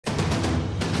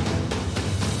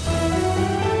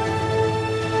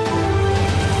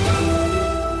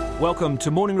Welcome to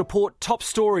Morning Report Top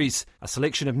Stories, a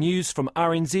selection of news from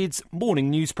RNZ's morning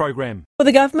news programme. Well,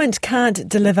 the government can't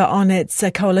deliver on its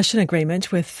coalition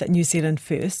agreement with New Zealand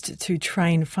First to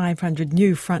train 500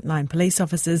 new frontline police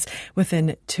officers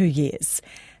within 2 years.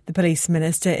 The police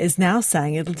minister is now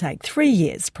saying it'll take 3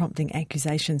 years, prompting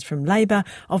accusations from Labour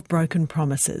of broken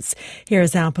promises. Here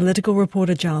is our political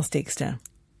reporter Giles Dexter.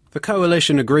 The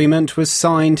coalition agreement was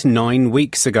signed 9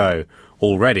 weeks ago.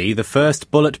 Already, the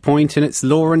first bullet point in its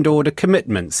law and order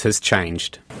commitments has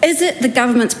changed. Is it the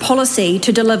government's policy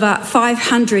to deliver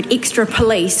 500 extra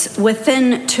police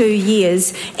within 2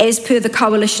 years, as per the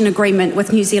coalition agreement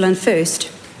with New Zealand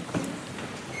First?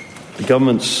 The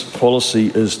government's policy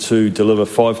is to deliver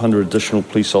 500 additional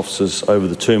police officers over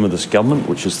the term of this government,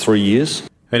 which is 3 years.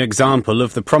 An example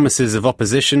of the promises of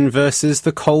opposition versus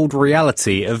the cold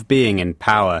reality of being in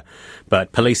power.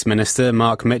 But Police Minister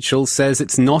Mark Mitchell says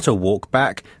it's not a walk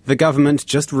back. The government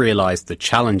just realised the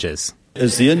challenges.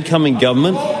 As the incoming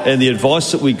government and the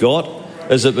advice that we got,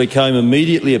 as it became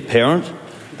immediately apparent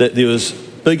that there was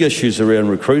big issues around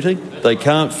recruiting. They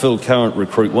can't fill current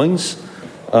recruit wings.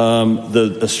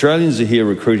 The Australians are here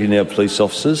recruiting our police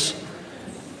officers.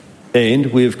 And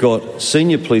we've got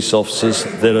senior police officers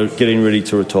that are getting ready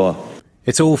to retire.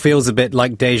 It all feels a bit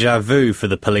like déjà vu for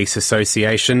the Police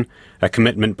Association. A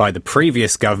commitment by the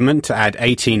previous government to add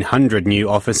 1,800 new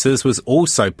officers was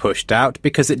also pushed out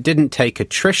because it didn't take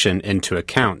attrition into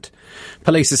account.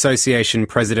 Police Association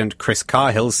President Chris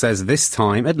Cahill says this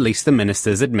time at least the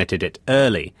ministers admitted it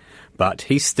early. But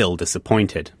he's still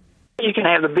disappointed. You can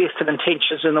have the best of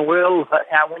intentions in the world, but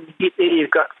when you get there,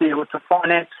 you've got to deal with the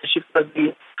finances, you've got to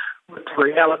deal with the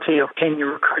reality of can you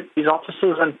recruit these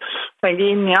officers. And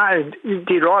again, you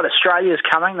did right, Australia's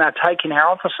coming, they're taking our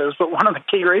officers, but one of the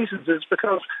key reasons is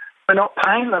because we're not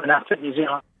paying them enough in New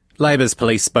Zealand. Labour's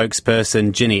police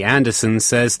spokesperson Ginny Anderson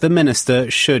says the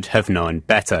minister should have known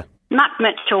better. Mark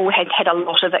Mitchell has had a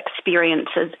lot of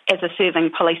experiences as a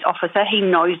serving police officer. He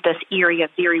knows this area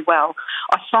very well.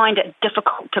 I find it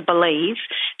difficult to believe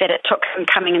that it took him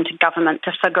coming into government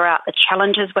to figure out the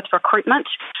challenges with recruitment.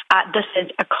 This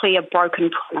is a clear broken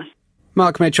promise.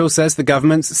 Mark Mitchell says the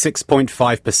government's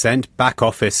 6.5% back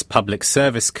office public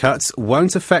service cuts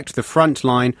won't affect the front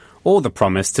line or the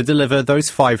promise to deliver those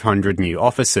 500 new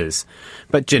officers.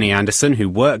 But Ginny Anderson, who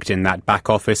worked in that back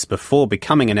office before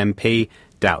becoming an MP,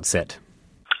 doubts it.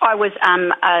 I was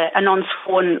a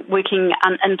non-sworn working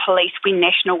in police when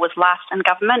National was last in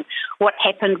government. What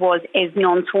happened was as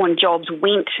non-sworn jobs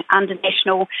went under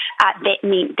National, that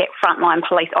meant that frontline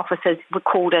police officers were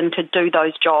called in to do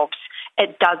those jobs.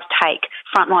 It does take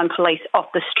frontline police off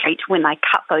the street when they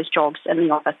cut those jobs in the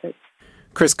offices.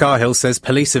 Chris Cahill says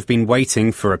police have been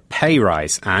waiting for a pay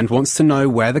rise and wants to know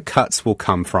where the cuts will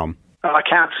come from. I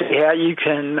can't see how you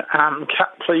can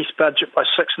cut police budget by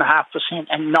 6.5%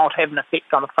 and not have an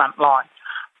effect on the front line.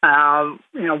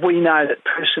 We know that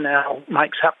personnel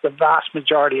makes up the vast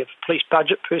majority of police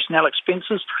budget, personnel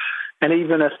expenses, and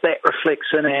even if that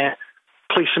reflects in our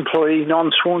police employee,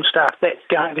 non-sworn staff, that's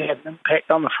going to have an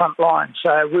impact on the front line.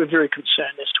 So we're very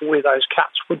concerned as to where those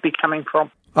cuts would be coming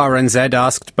from. RNZ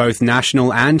asked both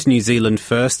National and New Zealand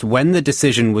First when the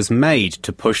decision was made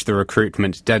to push the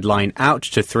recruitment deadline out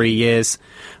to 3 years.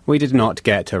 We did not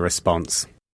get a response.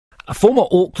 A former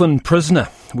Auckland prisoner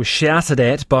was shouted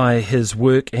at by his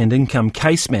work and income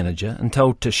case manager and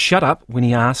told to shut up when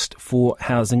he asked for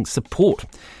housing support.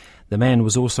 The man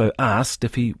was also asked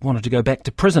if he wanted to go back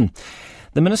to prison.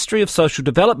 The Ministry of Social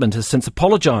Development has since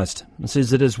apologised and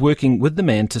says it is working with the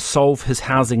man to solve his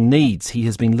housing needs. He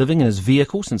has been living in his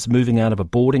vehicle since moving out of a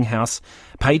boarding house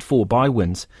paid for by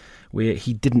WINZ, where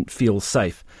he didn't feel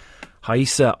safe.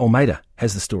 Haisa Almeida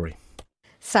has the story.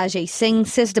 Sajay Singh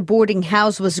says the boarding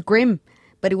house was grim,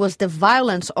 but it was the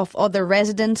violence of other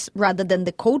residents rather than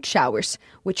the cold showers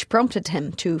which prompted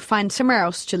him to find somewhere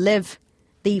else to live.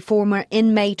 The former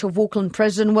inmate of Auckland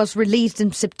Prison was released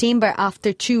in September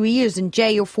after 2 years in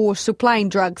jail for supplying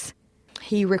drugs.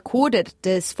 He recorded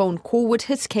this phone call with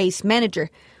his case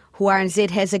manager, who RNZ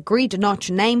has agreed not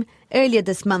to name, earlier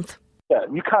this month. Yeah,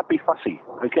 you can't be fussy,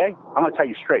 okay? I'm going to tell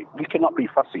you straight. You cannot be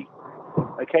fussy,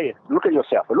 okay? Look at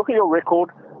yourself. Look at your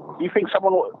record. Do you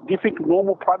think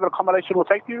normal private accommodation will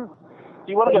take you?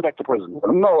 Do you want to go back to prison?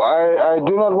 No, I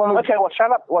do not want to. Okay, well, shut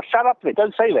up. Well, shut up then.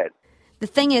 Don't say that. The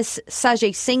thing is,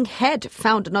 Sajay Singh had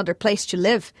found another place to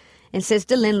live and says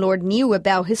the landlord knew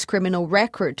about his criminal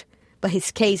record. But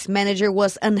his case manager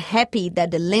was unhappy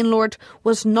that the landlord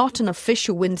was not an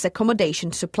official WINZ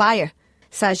accommodation supplier.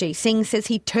 Sajay Singh says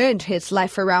he turned his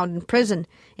life around in prison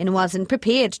and wasn't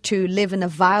prepared to live in a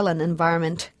violent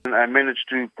environment. I managed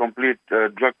to complete a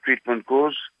drug treatment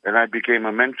course, and I became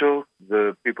a mentor.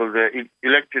 The people there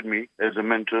elected me as a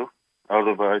mentor out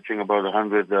of, I think, about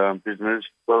 100 prisoners.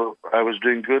 So I was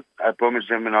doing good. I promised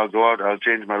them when I'll go out, I'll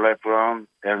change my life around,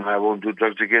 and I won't do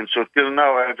drugs again. So till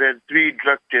now, I've had 3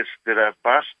 drug tests that I've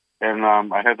passed, and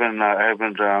I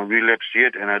haven't relapsed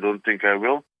yet, and I don't think I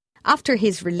will. After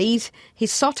his release, he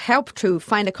sought help to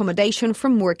find accommodation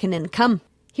from work and income.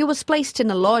 He was placed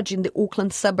in a lodge in the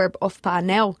Auckland suburb of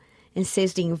Parnell and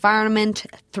says the environment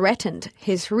threatened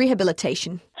his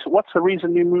rehabilitation. So what's the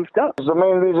reason you moved out? The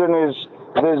main reason is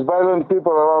there's violent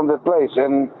people around the place,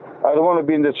 and I don't want to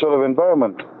be in that sort of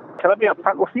environment. Can I be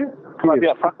upfront with you?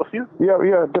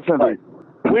 Yeah, definitely.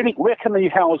 Where can you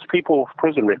house people with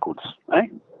prison records, eh?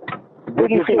 Where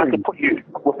do you think I can put you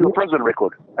with your prison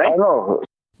record, eh? I know.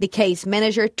 The case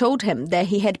manager told him that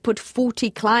he had put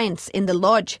 40 clients in the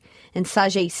lodge, and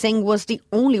Sajay Singh was the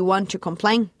only one to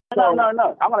complain. No.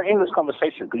 I'm going to end this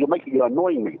conversation because you're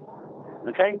annoying me.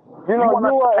 Okay? You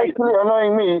are actually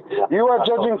annoying me. You are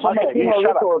judging from my criminal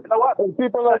record. You know what? And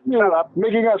people like you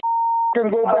making us can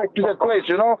go back to that place,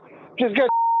 you know? Just get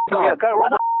go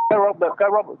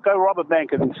rob a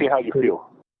bank and see how you feel.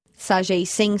 Sajay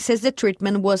Singh says the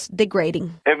treatment was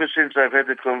degrading. Ever since I've had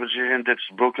that conversation, that's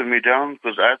broken me down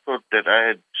because I thought that I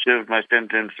had served my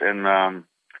sentence and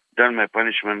done my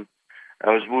punishment. I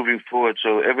was moving forward.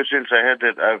 So ever since I had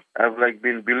that, I've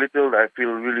been belittled. I feel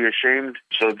really ashamed.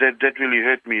 So that really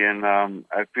hurt me, and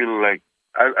I feel like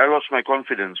I lost my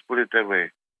confidence, put it that way.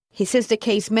 He says the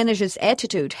case manager's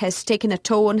attitude has taken a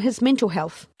toll on his mental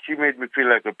health. He made me feel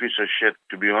like a piece of shit,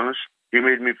 to be honest. He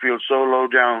made me feel so low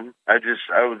down.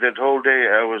 That whole day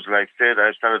I was sad.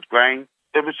 I started crying.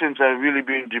 Ever since I've really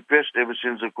been depressed, ever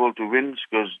since the call to wins,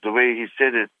 because the way he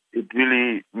said it, it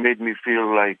really made me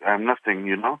feel like I'm nothing,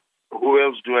 you know? Who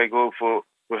else do I go for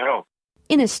help?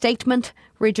 In a statement,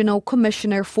 Regional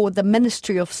Commissioner for the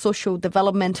Ministry of Social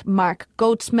Development, Mark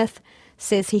Goldsmith,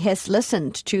 says he has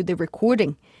listened to the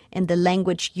recording and the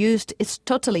language used is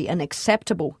totally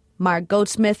unacceptable. Mark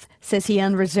Goldsmith says he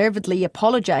unreservedly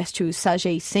apologised to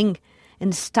Sajay Singh,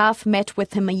 and staff met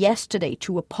with him yesterday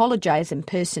to apologise in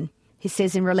person. He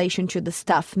says in relation to the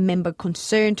staff member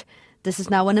concerned, this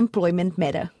is now an employment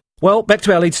matter. Well, back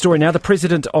to our lead story now. The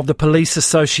president of the Police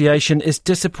Association is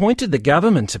disappointed the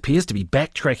government appears to be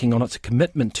backtracking on its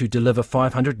commitment to deliver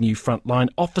 500 new frontline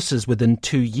officers within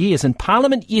 2 years. In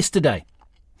Parliament yesterday,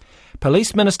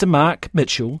 Police Minister Mark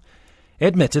Mitchell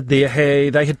admitted they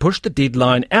had pushed the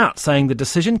deadline out, saying the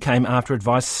decision came after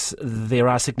advice there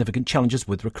are significant challenges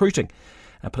with recruiting.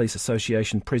 Our Police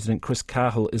Association President Chris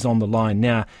Cahill is on the line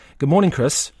now. Good morning,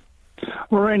 Chris.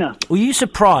 Marina. Were you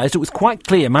surprised? It was quite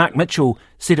clear. Mark Mitchell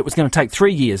said it was going to take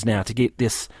 3 years now to get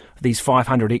these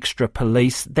 500 extra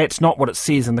police. That's not what it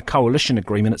says in the coalition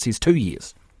agreement. It says 2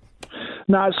 years.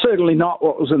 No, it's certainly not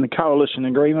what was in the coalition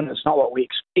agreement. It's not what we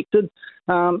expected.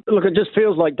 Look, it just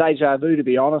feels like deja vu, to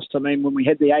be honest. I mean, when we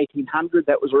had the 1800,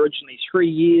 that was originally 3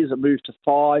 years. It moved to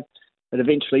 5. It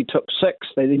eventually took 6.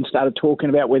 They then started talking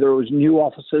about whether it was new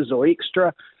officers or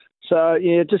extra. So,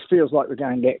 yeah, it just feels like we're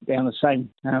going back down the same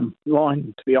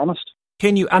line, to be honest.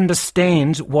 Can you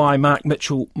understand why Mark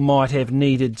Mitchell might have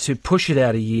needed to push it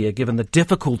out a year, given the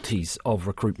difficulties of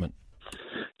recruitment?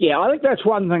 Yeah, I think that's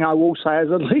one thing I will say,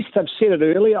 is at least I've said it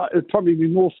earlier. It would probably be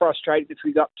more frustrated if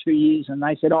we got 2 years and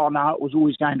they said, oh, no, it was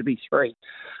always going to be 3.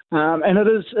 And it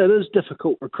is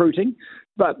difficult recruiting.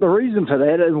 But the reason for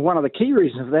that, and one of the key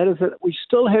reasons for that, is that we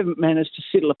still haven't managed to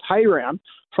settle a pay round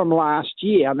from last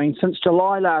year. I mean, since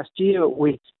July last year,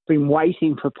 we've been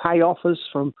waiting for pay offers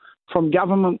from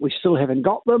government. We still haven't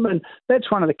got them, and that's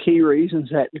one of the key reasons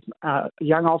that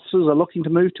young officers are looking to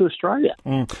move to Australia.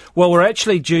 Well, we're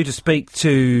actually due to speak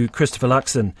to Christopher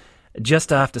Luxon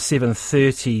just after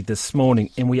 7:30 this morning,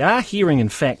 and we are hearing, in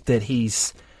fact, that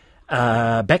he's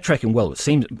backtracking, well, it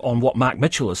seems, on what Mark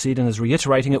Mitchell has said, and is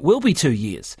reiterating it will be 2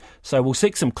 years. So we'll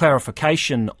seek some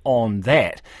clarification on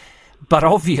that. But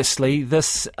obviously,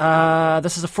 this is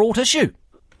a fraught issue.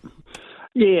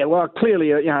 Yeah, well,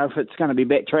 clearly, if it's going to be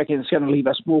backtracking, it's going to leave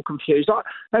us more confused.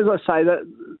 As I say,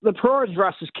 the priority for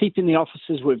us is keeping the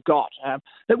officers we've got.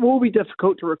 It will be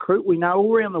difficult to recruit. We know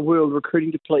all around the world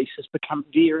recruiting to police has become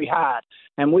very hard,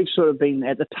 and we've sort of been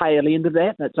at the tail end of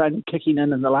that. It's only kicking in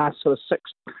the last sort of 6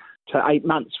 to 8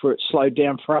 months where it slowed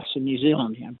down for us in New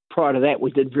Zealand. Prior to that, we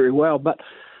did very well. But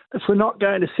if we're not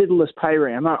going to settle this pay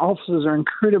round, our officers are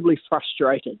incredibly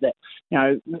frustrated that,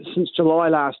 since July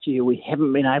last year, we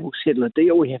haven't been able to settle a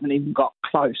deal. We haven't even got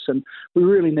close, and we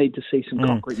really need to see some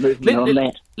concrete movement on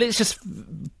that. Let's just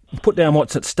put down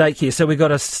what's at stake here. So we've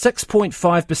got a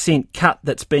 6.5% cut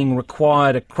that's being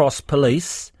required across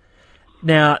police.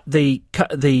 Now, the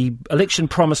election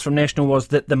promise from National was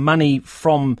that the money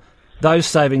from those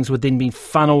savings would then be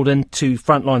funneled into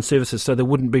frontline services, so there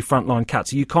wouldn't be frontline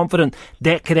cuts. Are you confident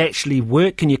that could actually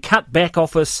work? Can you cut back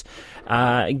office,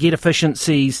 get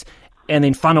efficiencies, and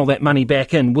then funnel that money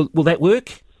back in? Will that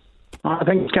work? I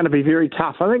think it's going to be very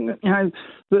tough. I think,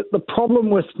 the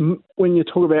problem with when you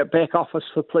talk about back office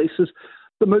for police is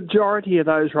the majority of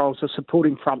those roles are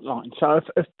supporting frontline. So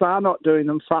if they're not doing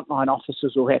them, frontline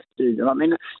officers will have to do them. I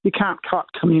mean, you can't cut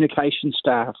communication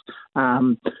staff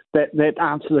that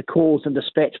answer the calls and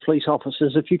dispatch police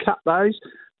officers. If you cut those,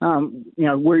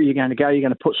 where are you going to go? You're going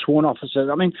to put sworn officers.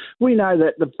 I mean, we know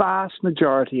that the vast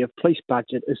majority of police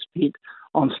budget is spent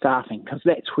on staffing because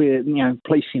that's where,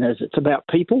 policing is. It's about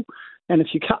people. And if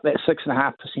you cut that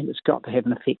 6.5%, it's got to have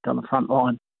an effect on the front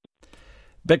line.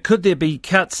 But could there be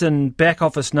cuts in back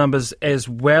office numbers as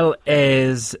well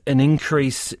as an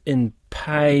increase in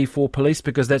pay for police?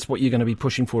 Because that's what you're going to be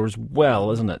pushing for as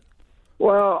well, isn't it?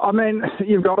 Well, I mean,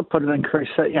 you've got to put an increase,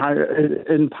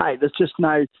 in pay. There's just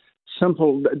no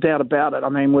simple doubt about it. I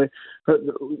mean,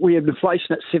 we have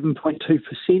inflation at 7.2%.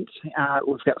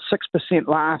 We've got 6%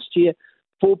 last year.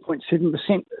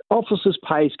 4.7%. Officers'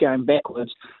 pay is going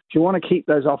backwards. If you want to keep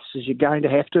those officers, you're going to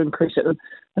have to increase it.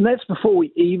 And that's before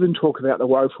we even talk about the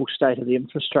woeful state of the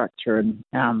infrastructure and,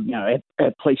 our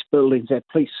police buildings, our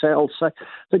police cells. So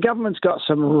the government's got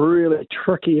some really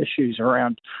tricky issues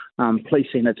around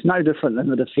policing. It's no different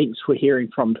than the defence we're hearing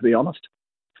from, to be honest.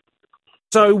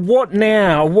 So what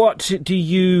now? What do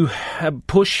you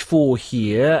push for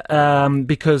here?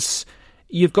 Because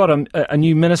you've got a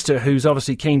new minister who's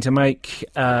obviously keen to make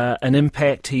an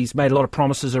impact. He's made a lot of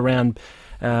promises around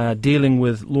dealing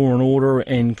with law and order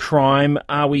and crime.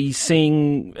 Are we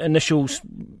seeing initial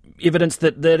evidence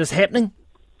that is happening?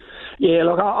 Yeah,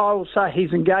 look, I'll say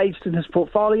he's engaged in his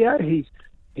portfolio. He's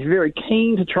very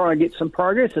keen to try and get some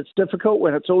progress. It's difficult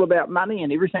when it's all about money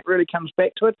and everything really comes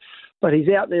back to it. But he's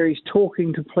out there, he's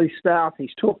talking to police staff,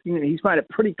 he's made it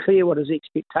pretty clear what his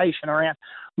expectation around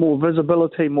more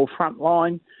visibility, more front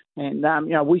line, and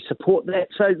we support that.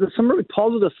 So there's some really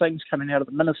positive things coming out of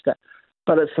the minister,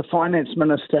 but it's the finance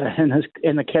minister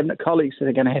and the cabinet colleagues that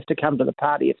are going to have to come to the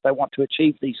party if they want to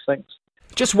achieve these things.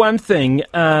 Just one thing,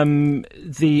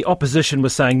 the opposition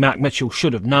was saying Mark Mitchell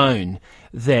should have known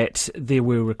that there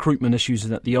were recruitment issues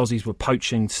and that the Aussies were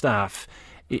poaching staff.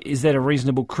 Is that a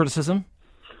reasonable criticism?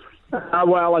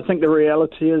 Well, I think the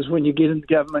reality is when you get into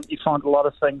government, you find a lot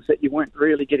of things that you weren't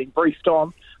really getting briefed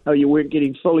on, or you weren't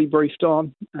getting fully briefed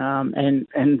on, and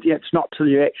it's not till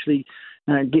you actually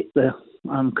get the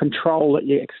control that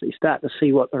you actually start to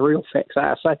see what the real facts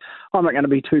are. So I'm not going to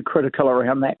be too critical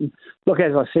around that. And look,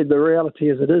 as I said, the reality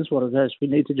is it is what it is. We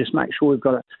need to just make sure we've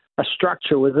got a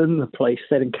structure within the police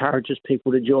that encourages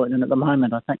people to join. And at the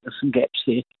moment, I think there's some gaps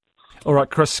there. All right,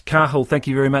 Chris Cahill, thank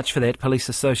you very much for that. Police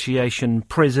Association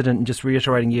President, and just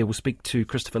reiterating, we'll speak to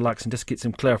Christopher Lux and just get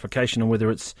some clarification on whether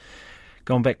it's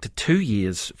gone back to 2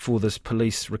 years for this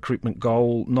police recruitment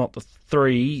goal, not the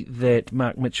 3 that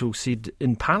Mark Mitchell said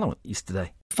in Parliament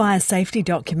yesterday. Fire safety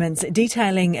documents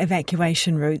detailing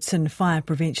evacuation routes and fire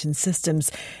prevention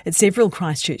systems at several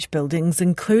Christchurch buildings,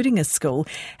 including a school,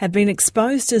 have been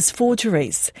exposed as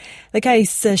forgeries. The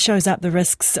case shows up the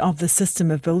risks of the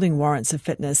system of building warrants of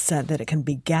fitness that it can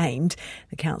be gamed.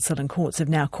 The council and courts have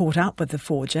now caught up with the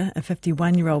forger. A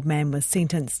 51-year-old man was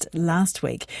sentenced last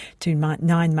week to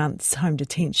 9 months home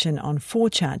detention on 4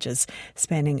 charges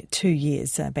spanning 2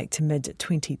 years back to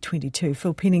mid-2022.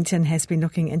 Phil Pennington has been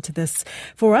looking into this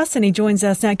for us, and he joins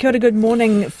us now. Kia ora, good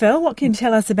morning, Phil. What can you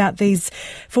tell us about these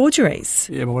forgeries?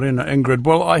 Yeah, morning, Ingrid.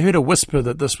 Well, I heard a whisper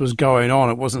that this was going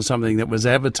on. It wasn't something that was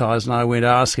advertised, and I went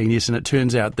asking, yes, and it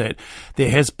turns out that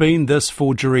there has been this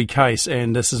forgery case,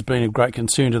 and this has been of great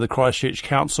concern to the Christchurch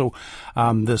Council.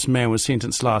 This man was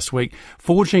sentenced last week.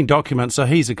 Forging documents, so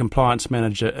he's a compliance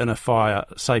manager in a fire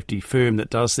safety firm that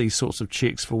does these sorts of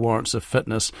checks for warrants of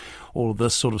fitness. All of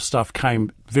this sort of stuff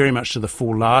came very much to the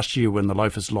fore last year when the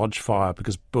Loafers Lodge fire,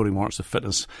 because building warrants of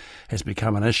fitness has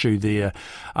become an issue there.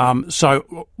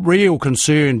 So real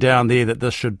concern down there that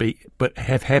this should be, but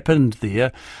have happened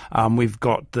there. We've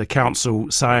got the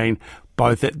council saying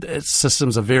both that its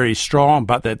systems are very strong,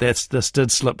 but this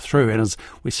did slip through. And as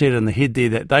we said in the head there,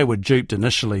 that they were duped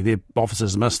initially. Their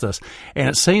officers missed this. And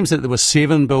it seems that there were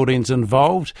 7 buildings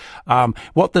involved.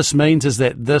 What this means is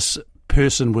that this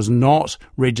person was not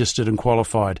registered and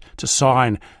qualified to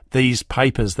sign these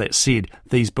papers that said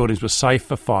these buildings were safe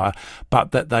for fire,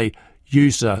 but that they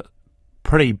used a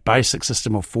pretty basic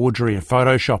system of forgery and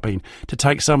photoshopping to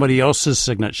take somebody else's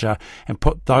signature and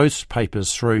put those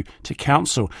papers through to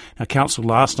council. Now, council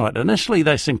last night, initially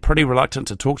they seemed pretty reluctant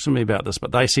to talk to me about this,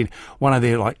 but they said one of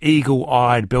their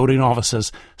eagle-eyed building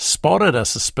officers spotted a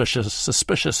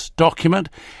suspicious document,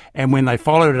 and when they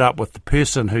followed it up with the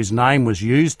person whose name was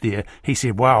used there, he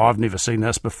said, wow, I've never seen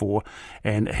this before.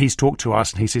 And he's talked to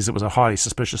us and he says it was a highly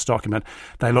suspicious document.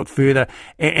 They looked further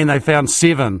and they found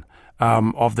 7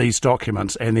 of these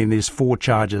documents, and then there's 4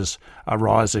 charges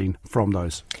arising from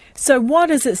those. So what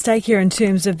is at stake here in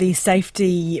terms of the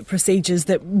safety procedures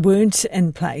that weren't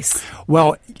in place?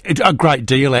 Well, a great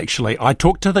deal, actually. I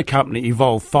talked to the company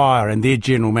Evolve Fire, and their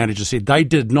general manager said they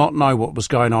did not know what was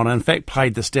going on, and in fact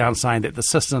played this down, saying that the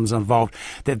systems involved,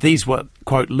 that these were,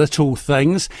 quote, little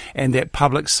things, and that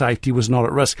public safety was not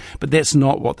at risk. But that's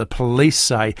not what the police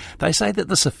say. They say that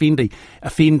this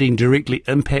offending directly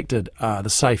impacted the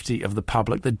safety of the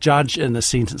public. The judge in the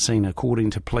sentencing, according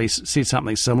to police, said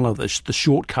something similar. The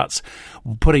shortcuts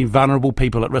were putting vulnerable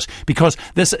people at risk, because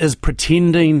this is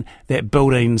pretending that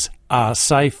buildings are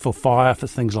safe for fire, for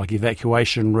things like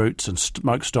evacuation routes and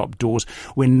smoke stop doors,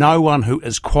 when no one who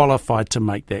is qualified to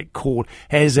make that call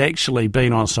has actually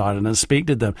been on site and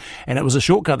inspected them. And it was a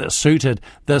shortcut that suited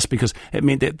this, because it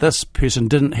meant that this person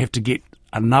didn't have to get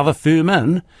another firm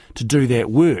in to do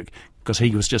that work, because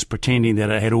he was just pretending that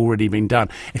it had already been done.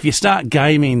 If you start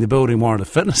gaming the building warrant of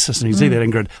fitness system, you see that,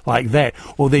 Ingrid, like that,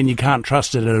 well, then you can't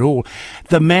trust it at all.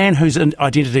 The man whose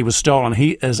identity was stolen,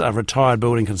 he is a retired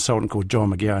building consultant called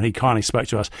John McGowan. He kindly spoke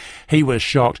to us. He was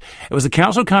shocked. It was the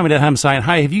council coming to him saying,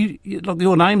 hey, have you, look,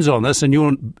 your name's on this and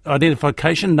your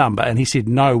identification number? And he said,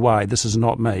 no way, this is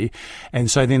not me.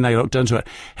 And so then they looked into it.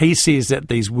 He says that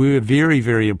these were very,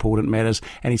 very important matters,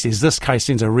 and he says this case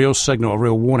sends a real signal, a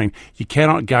real warning. You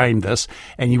cannot game this,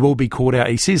 and you will be caught out.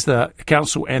 He says the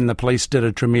council and the police did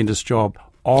a tremendous job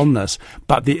on this,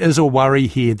 but there is a worry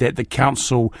here that the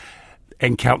council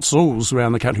and councils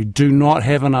around the country do not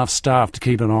have enough staff to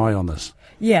keep an eye on this.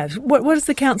 Yeah. What is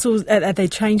the council, are they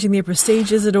changing their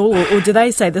procedures at all? Or do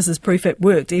they say this is proof it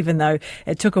worked, even though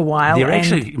it took a while? They're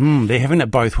actually, they're having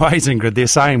it both ways, Ingrid. They're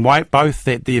saying both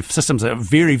that their systems are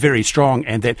very, very strong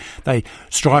and that they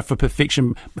strive for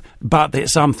perfection, but that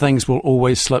some things will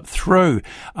always slip through.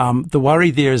 The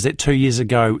worry there is that 2 years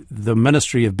ago, the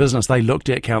Ministry of Business, they looked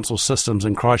at council systems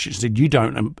in Christchurch and said,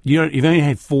 you've only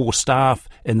had 4 staff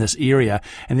in this area,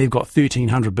 and they've got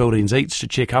 1,300 buildings each to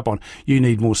check up on. You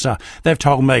need more staff. They've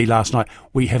told me last night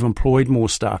we have employed more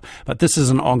staff, but this is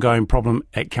an ongoing problem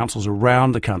at councils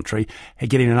around the country,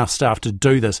 getting enough staff to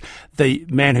do this. The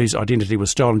man whose identity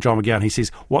was stolen, John McGowan, he says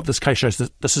what this case shows,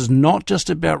 this is not just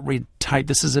about red tape,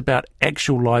 this is about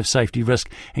actual life safety risk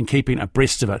and keeping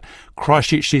abreast of it.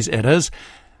 Christchurch says it is.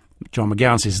 John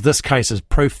McGowan says this case is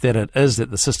proof that it is, that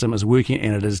the system is working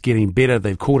and it is getting better.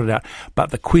 They've called it out.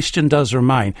 But the question does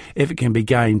remain, if it can be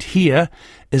gained here,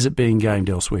 is it being gained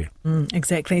elsewhere?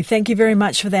 Exactly. Thank you very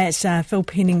much for that, Phil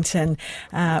Pennington,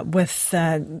 with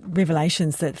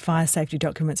revelations that fire safety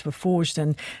documents were forged,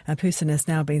 and a person has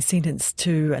now been sentenced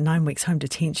to 9 weeks home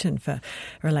detention for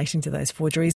relating to those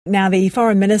forgeries. Now, the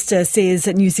Foreign Minister says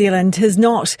that New Zealand has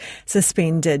not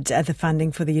suspended the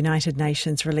funding for the United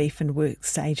Nations Relief and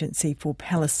Works Agency for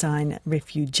Palestine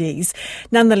refugees.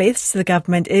 Nonetheless, the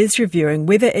government is reviewing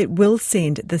whether it will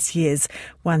send this year's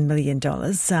 $1 million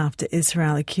after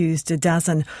Israel accused a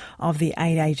dozen of the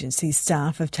aid agency's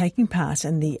staff of taking part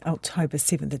in the October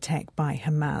 7th attack by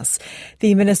Hamas.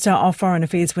 The Minister of Foreign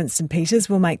Affairs, Winston Peters,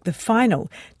 will make the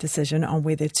final decision on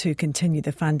whether to continue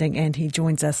the funding, and he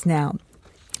joins us now.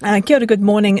 Kia ora, good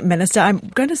morning, Minister. I'm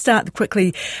going to start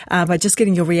quickly by just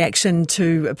getting your reaction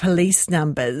to police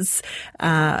numbers,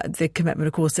 the commitment,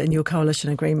 of course, in your coalition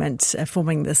agreement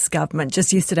forming this government.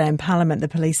 Just yesterday in Parliament, the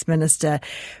Police Minister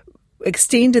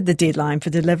extended the deadline for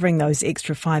delivering those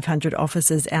extra 500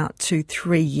 officers out to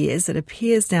 3 years. It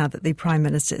appears now that the Prime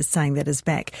Minister is saying that is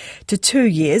back to 2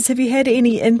 years. Have you had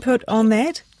any input on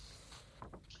that?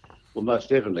 Well, most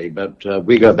definitely, but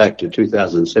we go back to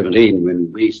 2017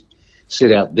 when we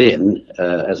set out then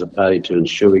as a party to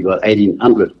ensure we got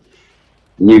 1,800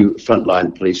 new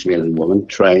frontline policemen and women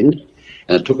trained,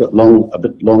 and it took a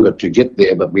bit longer to get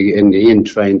there, but we in the end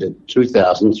trained at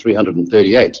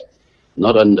 2,338,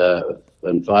 not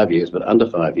in 5 years, but under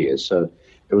 5 years. So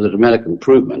it was a dramatic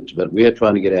improvement, but we are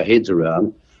trying to get our heads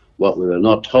around what we were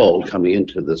not told coming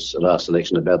into this last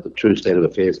election about the true state of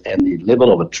affairs and the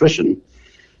level of attrition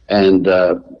and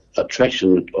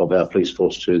attraction of our police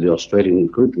force to the Australian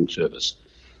recruiting service.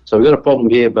 So we've got a problem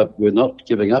here, but we're not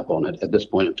giving up on it at this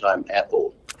point in time at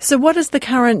all. So what is the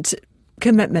current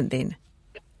commitment then?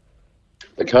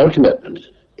 The current commitment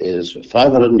is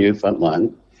 500 new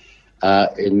frontline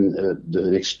in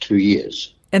the next 2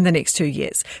 years. In the next 2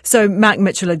 years. So Mark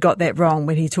Mitchell had got that wrong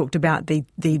when he talked about the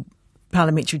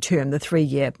parliamentary term, the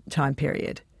 3-year time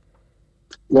period.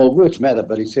 Well, words matter,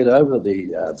 but he said over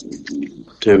the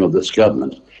term of this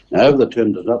government. Now, over the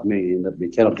term does not mean that we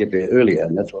cannot get there earlier,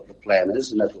 and that's what the plan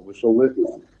is, and that's what we're still working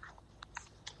on.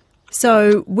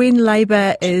 So when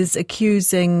Labor is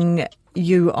accusing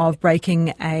you of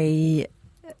breaking a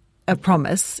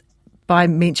promise by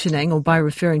mentioning or by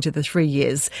referring to the 3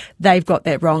 years, they've got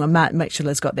that wrong, and Mark Mitchell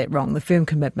has got that wrong. The firm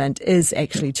commitment is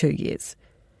actually 2 years.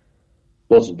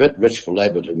 Well, it's a bit rich for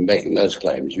Labor to be making those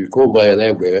claims. You recall where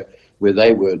they were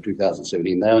in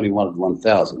 2017. They only wanted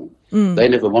 1,000. They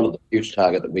never wanted the huge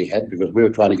target that we had because we were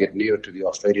trying to get nearer to the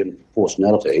Australian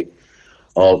proportionality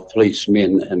of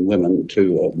policemen and women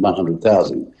to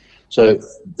 100,000. So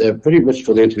they're pretty rich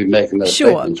for them to be making those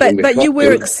statements. Sure, but you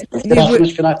were...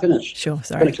 Can I finish? Sure,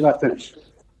 sorry. Can I finish?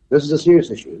 This is a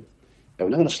serious issue. And we're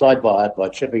not going to slide by it by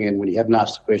chipping in when you haven't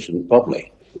asked the question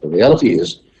properly. The reality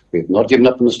is we have not given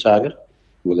up on this target.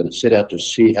 We're going to set out to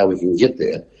see how we can get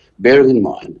there, bearing in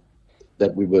mind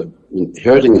that we were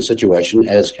inheriting a situation,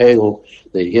 as Hale,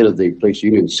 the head of the police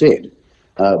union, said,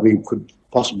 we could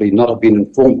possibly not have been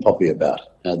informed properly about.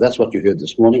 That's what you heard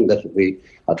this morning. That's what we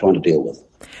are trying to deal with.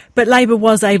 But Labor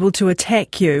was able to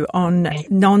attack you on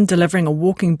non-delivering or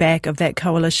walking back of that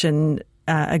coalition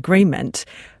agreement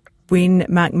when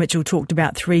Mark Mitchell talked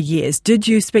about 3 years. Did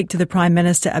you speak to the Prime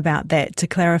Minister about that to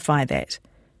clarify that?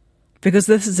 Because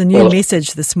this is a new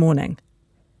message this morning.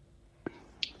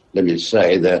 Let me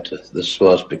say that this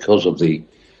was because of the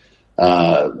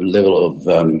level of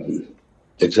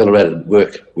accelerated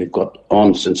work we've got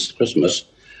on since Christmas,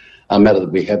 a matter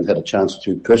that we haven't had a chance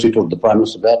to personally talk to the Prime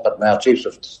Minister about, but our Chiefs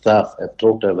of Staff have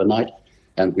talked overnight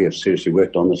and we have seriously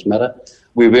worked on this matter.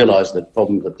 We realise the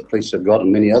problem that the police have got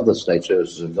and many other state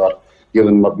services have got,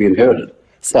 given what we inherited.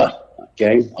 But,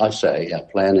 again, I say our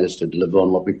plan is to deliver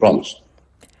on what we promised.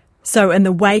 So in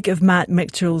the wake of Mark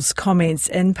Mitchell's comments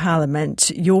in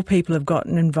Parliament, your people have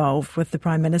gotten involved with the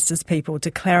Prime Minister's people to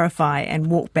clarify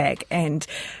and walk back and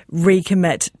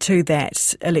recommit to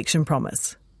that election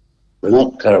promise. We're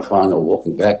not clarifying or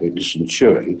walking back, we're just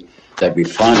ensuring that we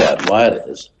find out why it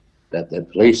is that the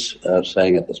police are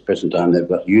saying at this present time they've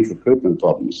got huge recruitment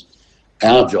problems.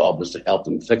 Our job is to help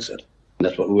them fix it. And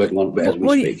that's what we're working on as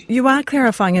we speak. You are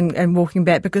clarifying and walking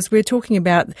back because we're talking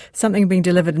about something being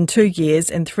delivered in 2 years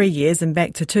and 3 years and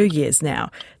back to 2 years now.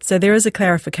 So there is a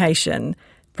clarification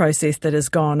process that has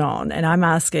gone on. And I'm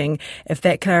asking if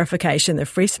that clarification, the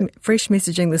fresh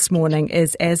messaging this morning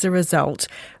is as a result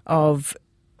of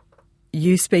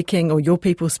you speaking or your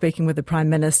people speaking with the Prime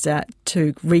Minister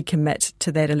to recommit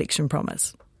to that election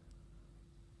promise.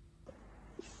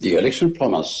 The election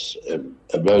promise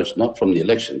arose not from the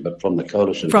election, but from the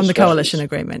coalition. From the coalition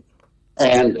agreement.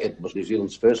 And it was New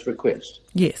Zealand's first request.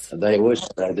 Yes. They always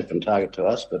had a different target to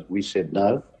us, but we said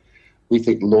no. We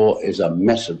think law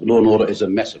and order is a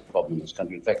massive problem in this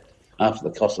country. In fact, after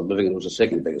the cost of living, it was the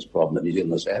second biggest problem that New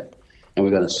Zealanders have. And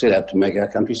we're going to set out to make our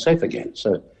country safe again.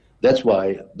 So that's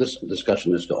why this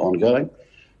discussion is still ongoing.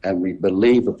 And we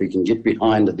believe if we can get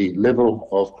behind the level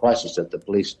of crisis that the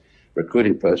police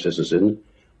recruiting process is in,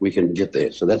 we can get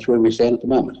there. So that's where we stand at the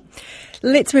moment.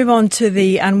 Let's move on to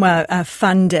the UNWA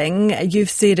funding. You've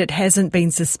said it hasn't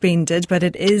been suspended, but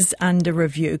it is under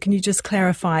review. Can you just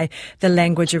clarify the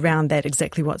language around that,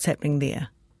 exactly what's happening there?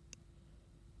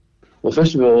 Well,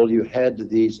 first of all, you had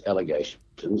these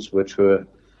allegations which were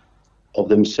of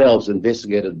themselves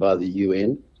investigated by the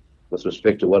UN with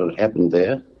respect to what had happened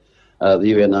there.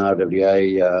 The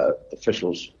UNRWA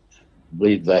officials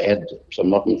believe they had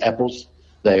some rotten apples.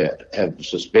 They have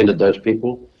suspended those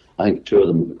people. I think 2 of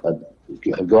them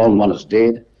have gone. One is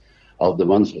dead, of the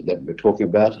ones that we're talking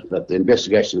about. But the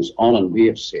investigation is on, and we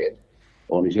have said,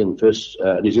 or New Zealand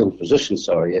position,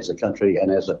 as a country and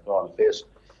as a Foreign Affairs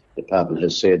Department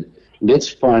has said, let's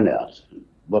find out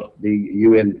what the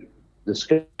UN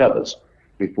discovers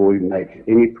before we make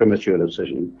any premature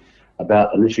decision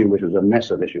about an issue which is a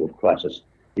massive issue of crisis,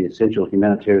 the essential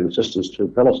humanitarian assistance to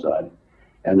Palestine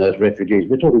and those refugees.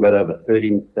 We're talking about over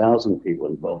 13,000 people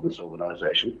involved in this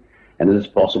organisation, and it is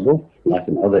possible, like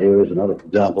in other areas and other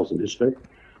examples in history,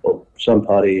 or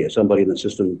somebody in the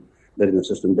system letting the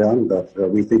system down, but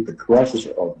we think the crisis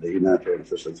of the humanitarian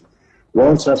assistance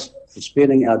warrants us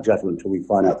suspending our judgment until we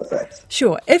find out the facts.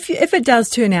 Sure. If it does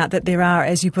turn out that there are,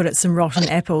 as you put it, some rotten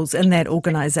apples in that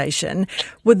organisation,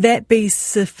 would that be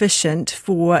sufficient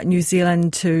for New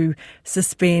Zealand to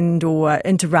suspend or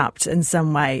interrupt in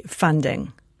some way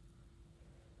funding?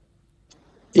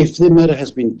 If the matter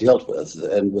has been dealt with,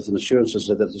 and with an assurances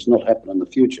that does not happen in the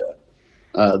future,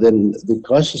 then the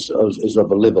crisis is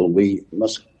of a level we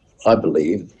must, I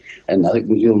believe, and I think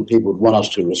New Zealand people would want us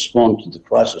to respond to the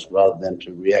crisis rather than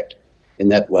to react in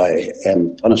that way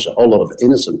and punish a whole lot of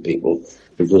innocent people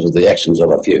because of the actions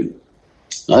of a few.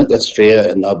 I think that's fair,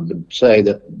 and I would say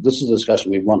that this is a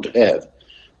discussion we want to have,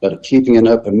 but keeping an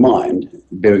open mind,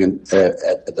 bearing in,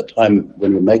 at the time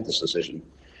when we make this decision,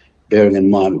 bearing in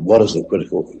mind what is the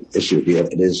critical issue here.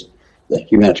 It is the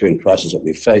humanitarian crisis that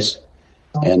we face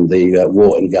and the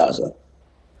war in Gaza.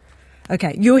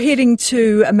 Okay, you're heading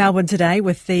to Melbourne today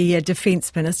with the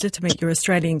Defence Minister to meet your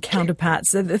Australian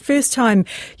counterparts. The first time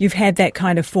you've had that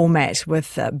kind of format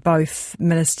with both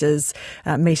ministers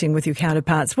meeting with your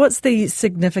counterparts. What's the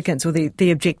significance or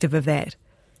the objective of that?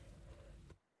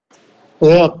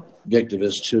 Well, our objective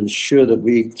is to ensure that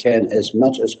we can, as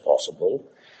much as possible,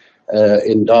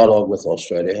 in dialogue with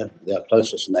Australia, our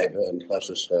closest neighbour and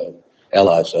closest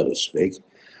ally, so to speak,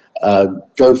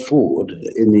 go forward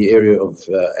in the area of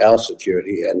our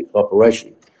security and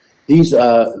cooperation. These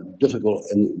are difficult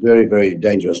and very, very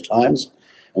dangerous times,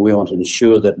 and we want to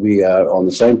ensure that we are on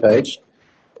the same page,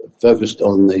 focused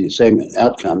on the same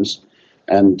outcomes,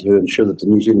 and to ensure that the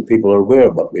New Zealand people are aware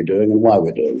of what we're doing and why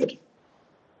we're doing it.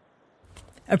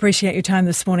 Appreciate your time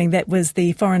this morning. That was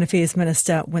the Foreign Affairs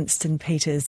Minister, Winston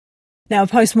Peters. Now, a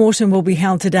post-mortem will be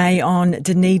held today on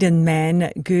Dunedin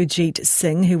man Gurjeet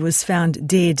Singh, who was found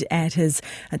dead at his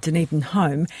Dunedin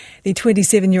home. The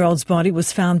 27-year-old's body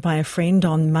was found by a friend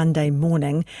on Monday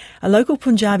morning. A local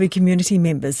Punjabi community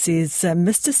member says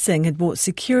Mr Singh had bought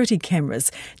security cameras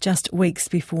just weeks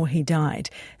before he died.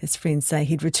 His friends say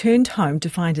he'd returned home to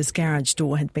find his garage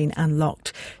door had been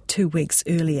unlocked 2 weeks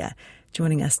earlier.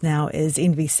 Joining us now is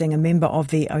Envy Singh, a member of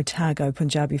the Otago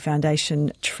Punjabi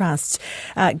Foundation Trust.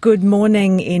 Good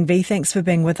morning, Envy. Thanks for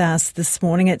being with us this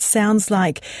morning. It sounds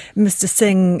like Mr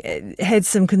Singh had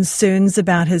some concerns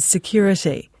about his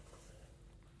security.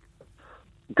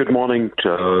 Good morning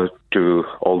to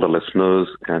all the listeners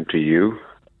and to you,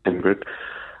 Ingrid.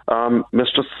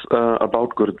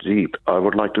 About Gurjeet, I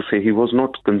would like to say he was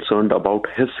not concerned about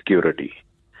his security.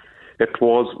 It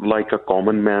was like a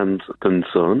common man's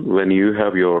concern when you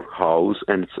have your house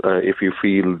and if you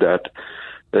feel that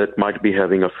it might be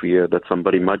having a fear that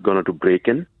somebody might going to break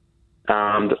in.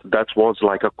 And that was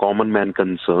like a common man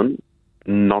concern,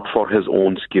 not for his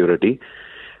own security.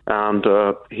 And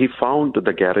he found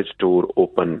the garage door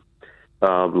open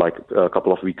like a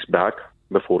couple of weeks back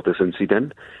before this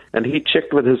incident. And he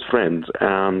checked with his friends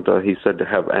and he said,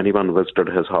 have anyone visited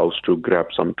his house to grab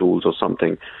some tools or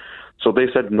something? So they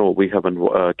said, no, we haven't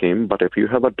came. But if you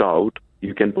have a doubt,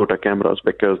 you can put a cameras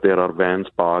because there are vans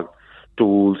parked,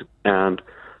 tools, and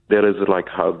there is like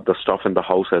the stuff in the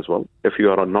house as well. If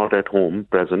you are not at home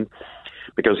present,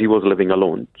 because he was living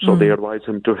alone. So they advised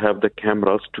him to have the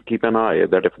cameras to keep an eye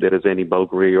that if there is any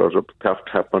burglary or theft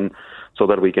happen so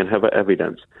that we can have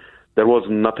evidence. There was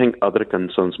nothing other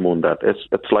concerns more than that.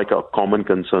 It's like a common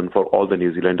concern for all the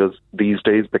New Zealanders these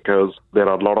days because there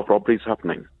are a lot of robberies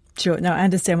happening. Sure. No, I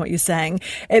understand what you're saying.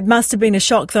 It must have been a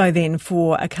shock, though, then,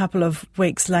 for a couple of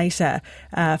weeks later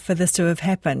for this to have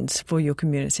happened for your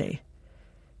community.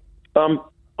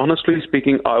 Honestly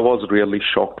speaking, I was really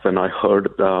shocked when I heard,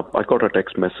 I got a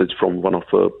text message from one of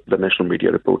the national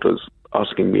media reporters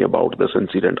asking me about this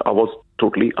incident. I was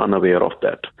totally unaware of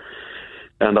that.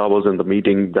 And I was in the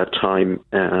meeting that time,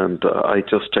 and I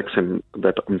just texted him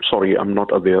that, I'm sorry, I'm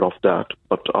not aware of that,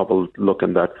 but I will look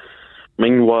in that.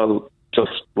 Meanwhile,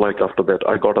 just like after that,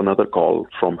 I got another call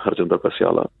from Harjinder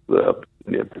Pasiala.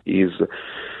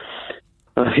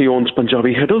 He owns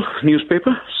Punjabi Header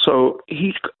newspaper. So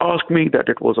he asked me that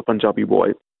it was a Punjabi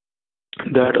boy.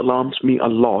 That alarms me a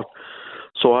lot.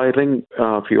 So I ring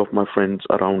a few of my friends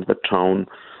around the town.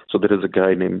 So there is a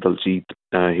guy named Daljit.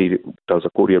 He does a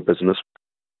courier business.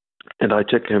 And I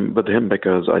checked with him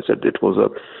because I said it was a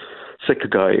Sikh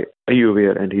guy. Are you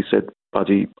aware? And he said,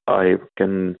 Paji, I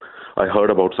heard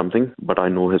about something, but I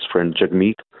know his friend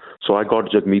Jagmeet. So I got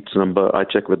Jagmeet's number. I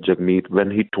checked with Jagmeet. When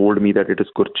he told me that it is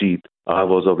Gurjeet, I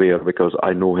was aware because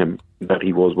I know him, that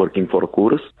he was working for a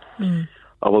chorus.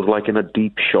 I was like in a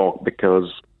deep shock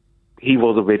because he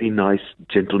was a very nice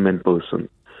gentleman person.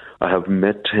 I have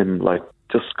met him like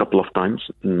just a couple of times,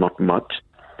 not much.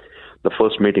 The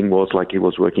first meeting was like he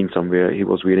was working somewhere. He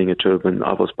was wearing a turban.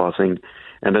 I was passing.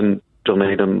 And then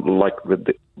Dunedin, like where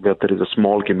there is a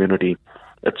small community,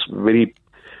 it's very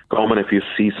common if you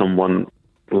see someone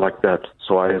like that.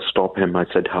 So I stopped him. I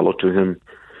said hello to him,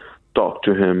 talked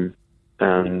to him,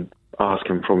 and asked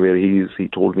him from where he is. He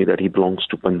told me that he belongs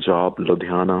to Punjab,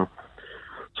 Ludhiana.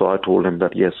 So I told him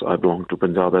that, yes, I belong to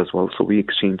Punjab as well. So we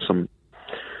exchanged some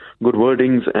good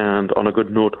wordings, and on a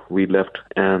good note, we left.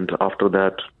 And after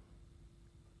that,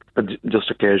 just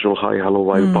a casual hi, hello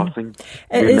while passing.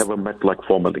 We never met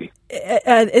formally.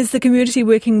 Is the community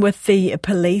working with the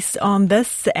police on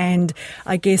this? And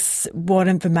I guess what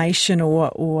information or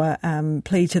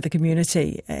plea to the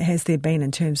community has there been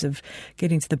in terms of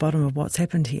getting to the bottom of what's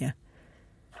happened here?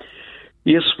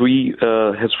 Yes,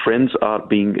 his friends are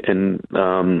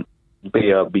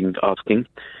they are being asking,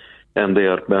 and they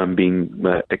are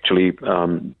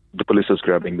the police is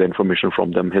grabbing the information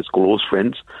from them, his close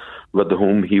friends, with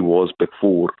whom he was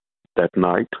before that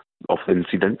night of the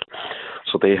incident.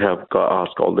 So they have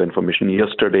asked all the information.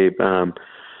 Yesterday,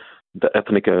 the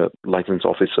ethnic license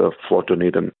officer for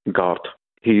Dunedin, Garth,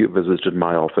 he visited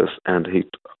my office, and he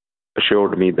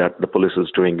assured me that the police is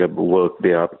doing a work.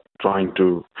 They are trying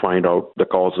to find out the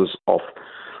causes of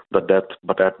the death,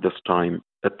 but at this time,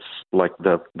 it's like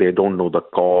they don't know the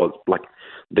cause,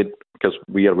 because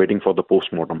we are waiting for the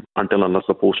postmortem. Unless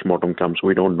the postmortem comes,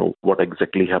 we don't know what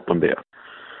exactly happened there.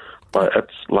 But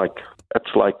it's like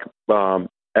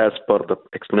as per the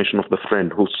explanation of the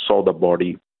friend who saw the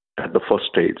body at the first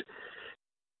stage,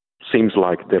 seems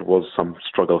like there was some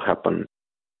struggle happen,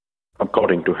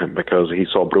 according to him, because he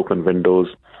saw broken windows,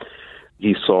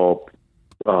 he saw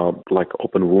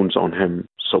open wounds on him.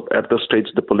 So at this stage,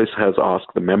 the police has asked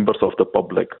the members of the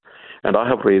public, and I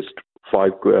have raised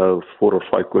 4 or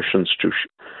 5 questions to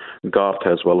Garth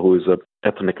as well, who is an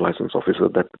ethnic license officer,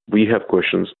 that we have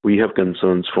questions, we have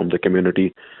concerns from the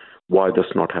community, why this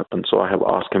not happened. So I have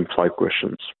asked him 5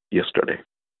 questions yesterday.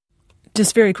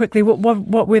 Just very quickly,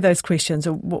 what were those questions,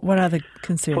 or what are the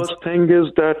concerns? First thing is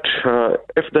that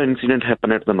if the incident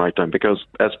happened at the night time, because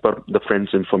as per the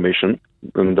friend's information,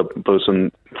 and the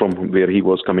person from where he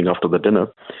was coming after the dinner,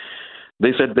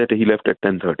 they said that he left at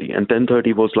 10:30, and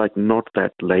 10:30 was not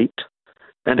that late.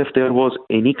 And if there was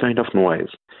any kind of noise,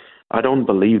 I don't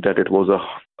believe that it was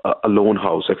a lone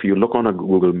house. If you look on a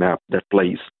Google map, that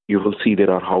place, you will see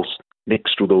there are houses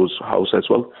next to those houses as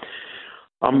well.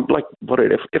 I'm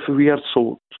worried. If we are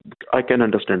so, I can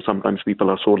understand sometimes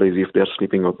people are so lazy. If they are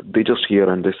sleeping, they just hear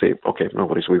and they say, okay, no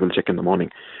worries, we will check in the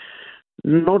morning.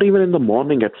 Not even in the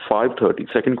morning at 5:30.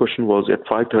 Second question was at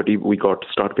 5:30 we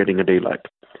start getting a daylight.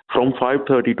 From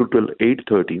 5:30 to till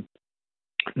 8:30,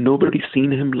 nobody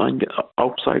seen him lying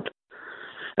outside.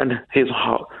 And his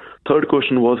third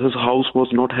question was his house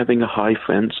was not having a high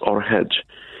fence or hedge.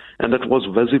 And that was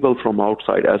visible from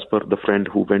outside, as per the friend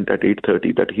who went at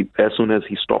 8:30, that as soon as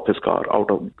he stopped his car,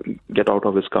 get out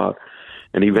of his car,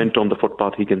 and he went on the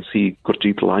footpath, he can see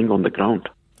Gurjeet lying on the ground.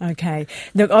 Okay.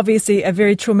 Look, obviously a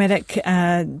very traumatic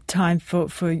time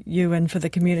for you and for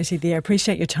the community there. I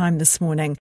appreciate your time this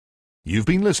morning. You've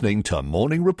been listening to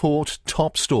Morning Report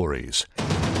Top Stories.